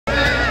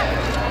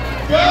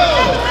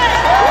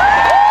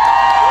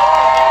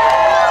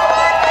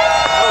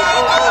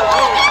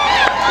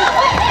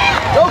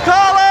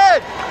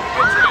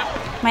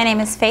My name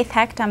is Faith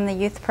Hecht. I'm the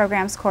Youth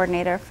Programs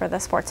Coordinator for the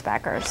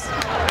Sportsbackers.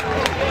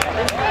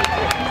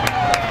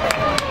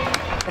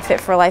 The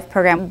Fit for Life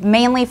program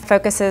mainly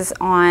focuses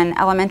on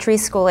elementary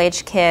school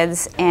age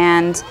kids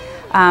and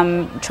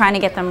trying to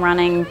get them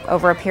running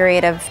over a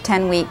period of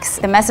 10 weeks.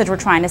 The message we're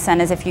trying to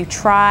send is if you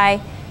try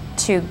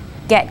to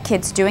get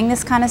kids doing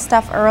this kind of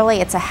stuff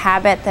early, it's a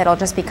habit that'll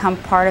just become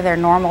part of their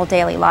normal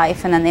daily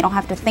life, and then they don't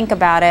have to think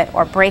about it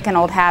or break an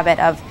old habit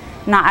of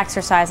not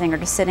exercising or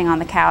just sitting on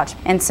the couch.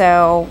 And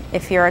so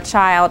if you're a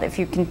child, if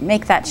you can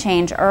make that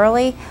change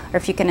early, or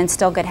if you can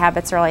instill good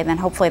habits early, then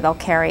hopefully they'll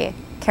carry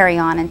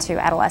on into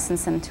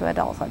adolescence and into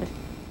adulthood.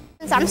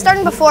 Since I'm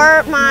starting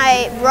before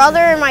my brother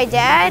and my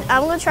dad,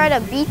 I'm going to try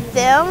to beat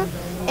them,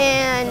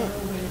 and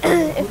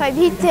if I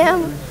beat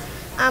them,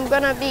 I'm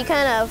going to be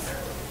kind of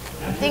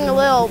being a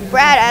little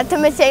brat at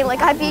them and saying,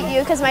 like, I beat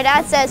you, because my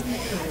dad says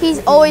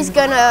he's always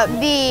going to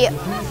be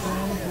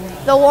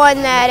the one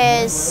that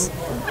is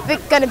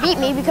going to beat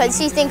me because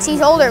he thinks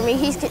he's older than me,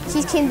 he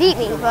can beat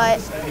me, but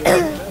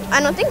I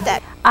don't think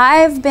that.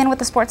 I've been with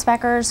the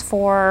Sportsbackers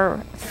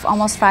for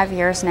almost 5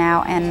 years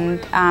now,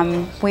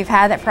 and we've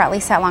had it for at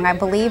least that long. I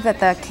believe that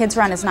the Kids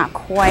Run is not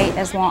quite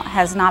as long,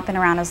 has not been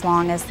around as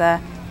long as the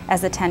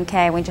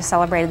 10K. We just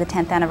celebrated the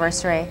 10th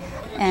anniversary,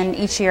 and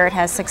each year it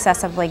has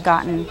successively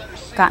gotten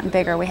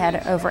bigger. We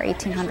had over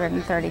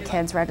 1,830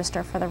 kids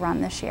register for the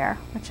run this year,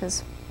 which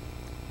is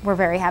we're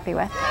very happy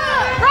with.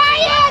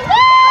 Ryan!